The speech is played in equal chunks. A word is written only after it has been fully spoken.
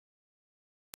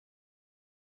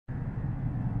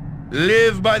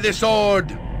Live by the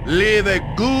sword. Live a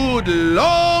good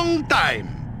long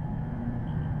time.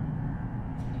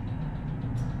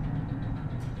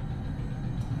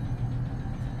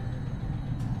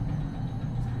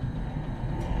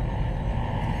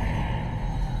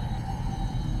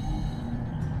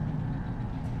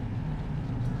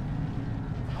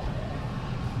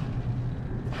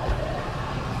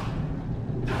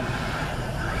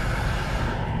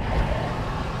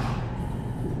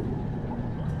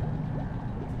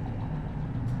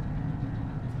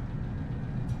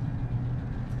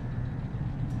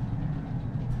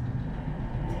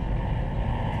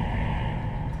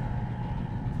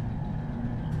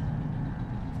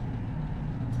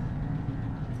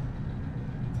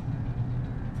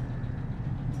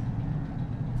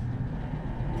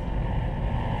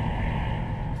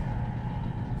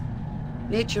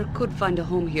 Nature could find a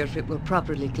home here if it were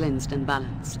properly cleansed and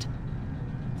balanced.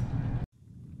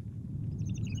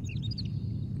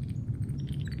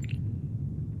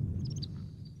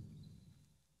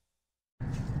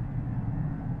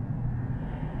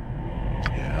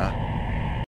 Yeah.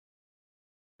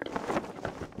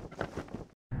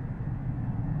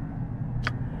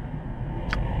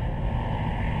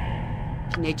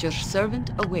 Nature's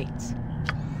servant awaits.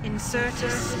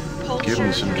 Insertus, culture, Give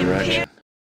me some direction.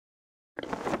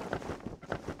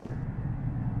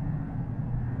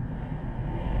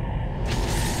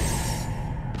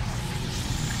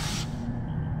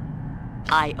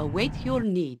 I await your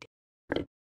need.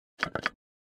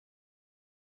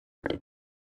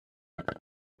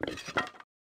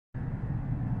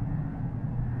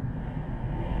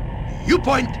 You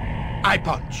point, I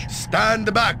punch.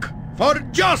 Stand back for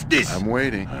justice! I'm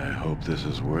waiting. I hope this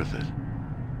is worth it.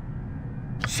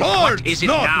 Swords, What is it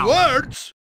not now?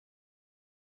 words!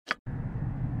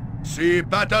 See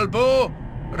battle bow?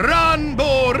 Run,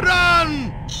 bow,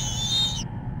 run!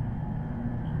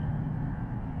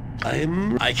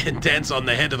 I can dance on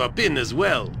the head of a pin as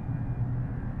well.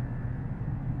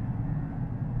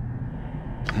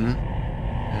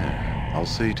 Yeah, I'll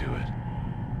see to it.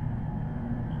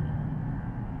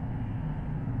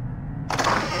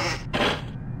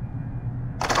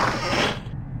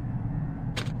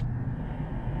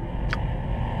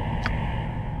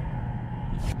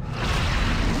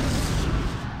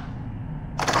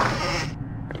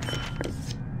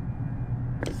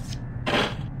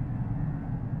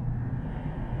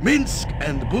 Minsk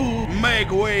and Boo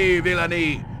make way,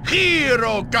 villainy.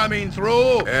 Hero coming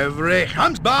through. Every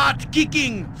ham's butt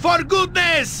kicking for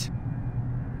goodness.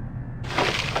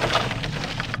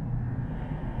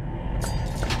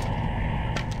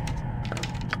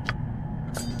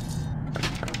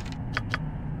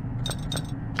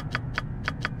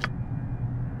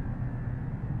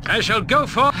 I shall go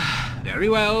for... Very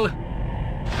well.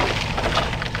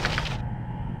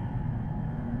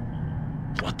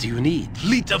 What do you need?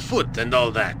 Fleet of foot and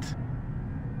all that.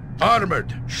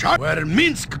 Armored, sharp. Where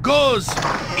Minsk goes,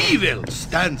 evil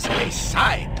stands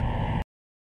aside.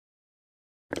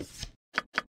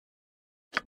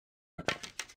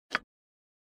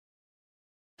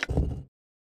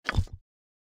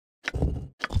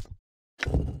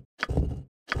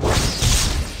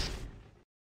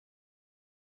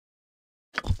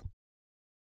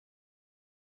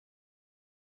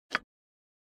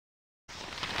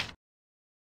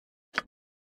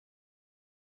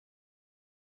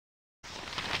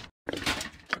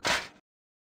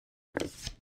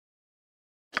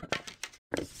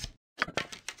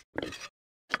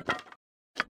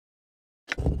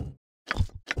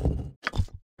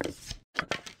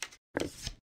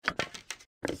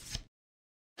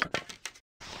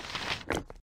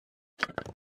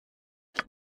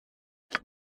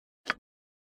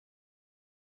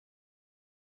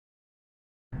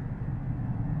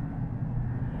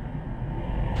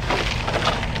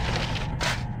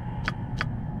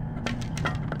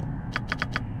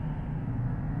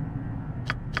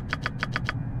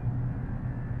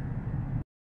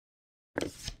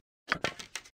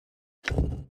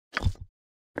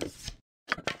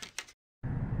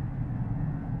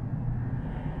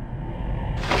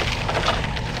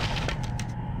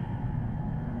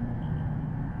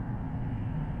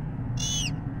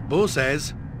 Boo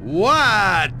says,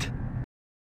 what?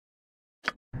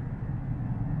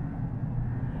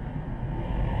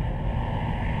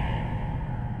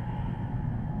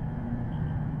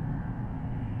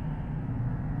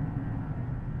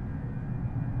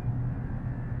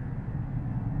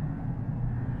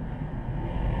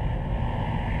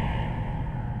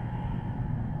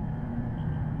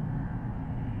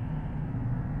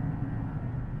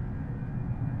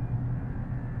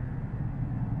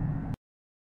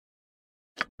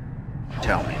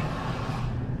 Tell me,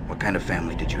 kind of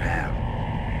family did you have?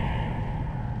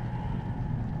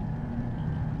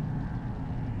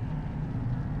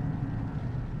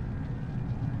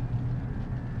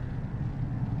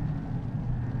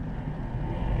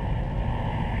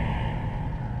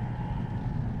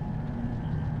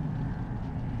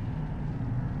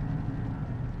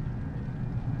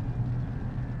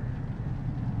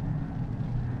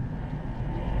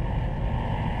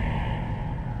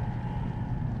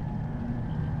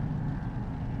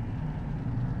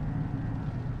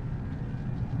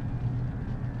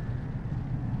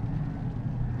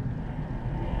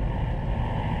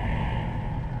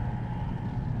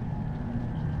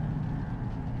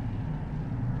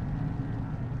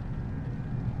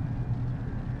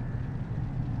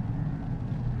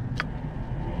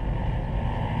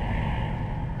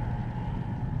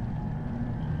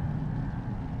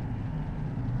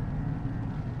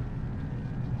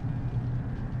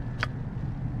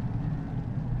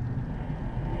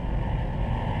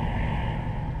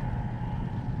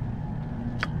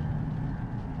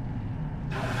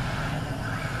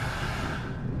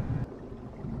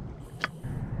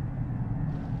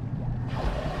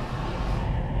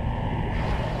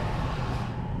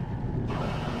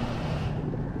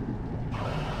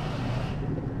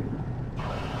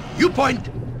 You point,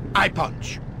 I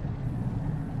punch.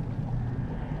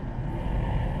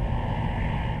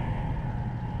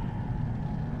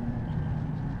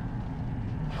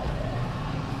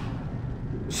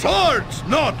 Swords,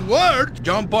 not words!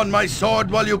 Jump on my sword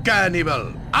while you can,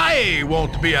 evil. I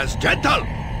won't be as gentle.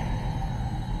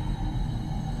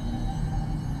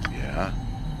 Yeah?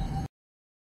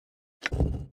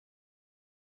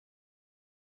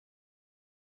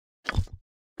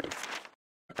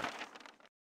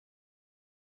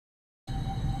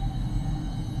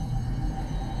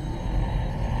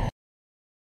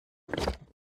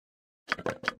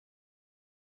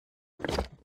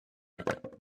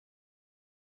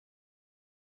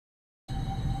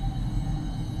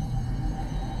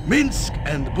 Minsk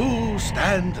and Boost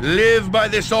and live by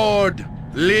the sword.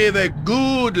 Live a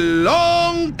good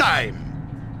long time.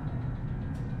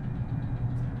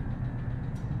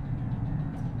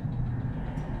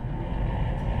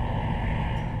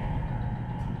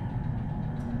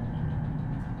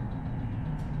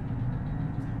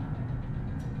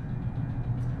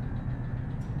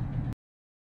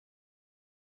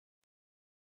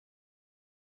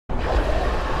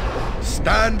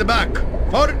 Stand back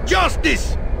for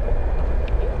justice!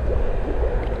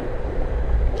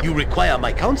 You require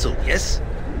my counsel, yes?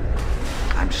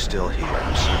 I'm still here.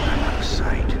 I'm certain I'm out of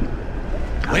sight.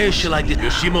 Where shall I get?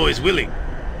 Yoshimo is willing.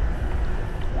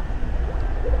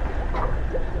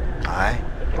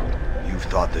 You've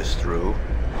thought this through?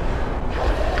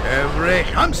 Every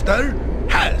hamster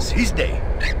has his day.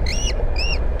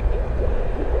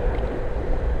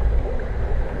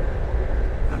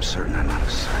 I'm certain I'm out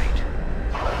of sight.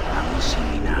 Now you see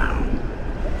me now.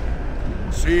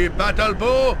 See battle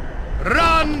bow?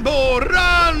 Run, bow,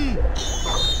 run!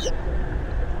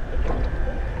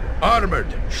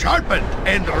 Armored, sharpened,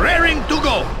 and raring to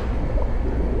go.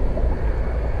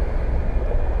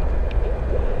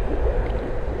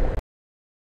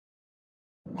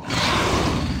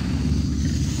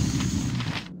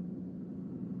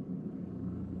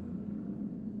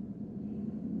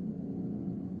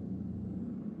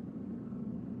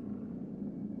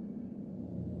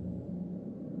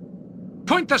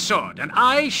 Point the sword, and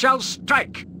I shall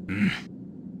strike.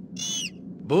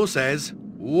 Boo says,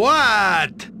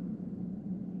 what?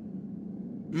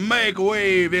 Make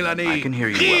way, villainy. I can hear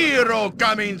you Hero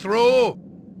coming through.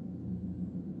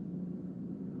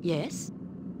 Yes?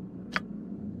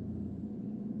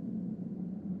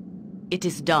 It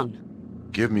is done.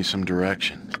 Give me some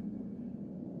direction.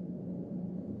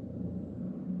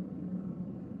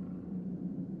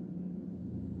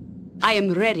 I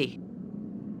am ready.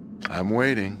 I'm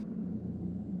waiting.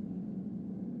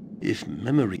 If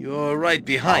memory... You're right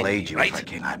behind I'll me, aid you right? if I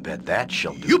can. I bet that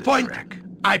shall do You the point, trick.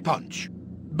 I punch.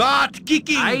 Butt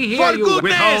kicking I hear for you goodness!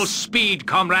 with all speed,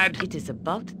 comrade. It is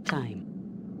about time.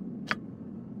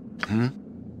 Hmm?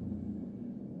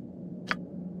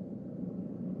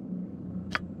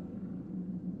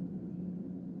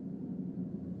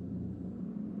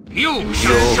 You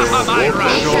shall suffer my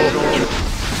wrath.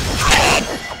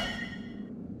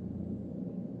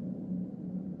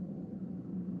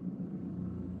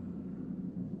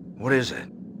 What is it?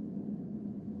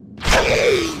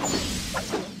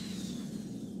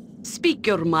 Speak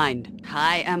your mind.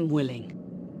 I am willing.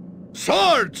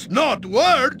 Swords, not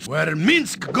words! Where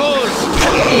Minsk goes,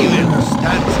 evil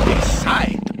stands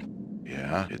beside.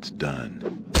 Yeah, it's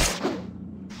done.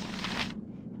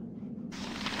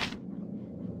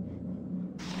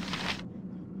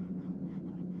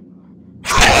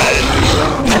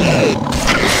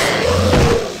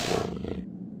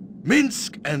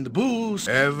 and booze,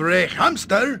 every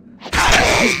hamster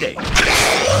has his day.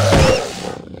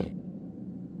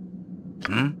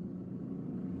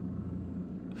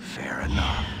 Fair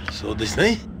enough. So this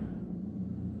night?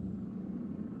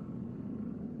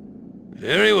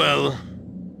 Very well.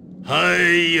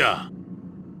 Hiya!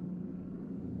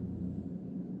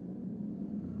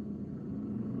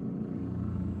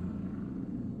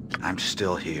 I'm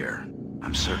still here.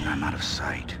 I'm certain I'm out of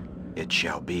sight. It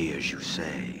shall be as you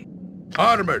say.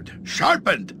 Armored,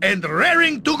 sharpened, and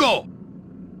raring to go.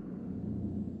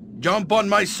 Jump on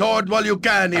my sword while you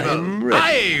can, Evil. I'm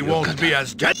ready, I won't be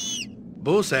as gentle.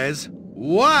 Boo says,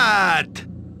 what?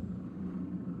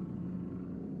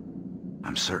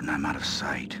 I'm certain I'm out of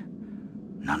sight.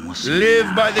 None will see me Live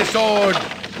now. by the sword.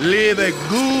 Live a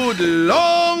good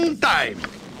long time.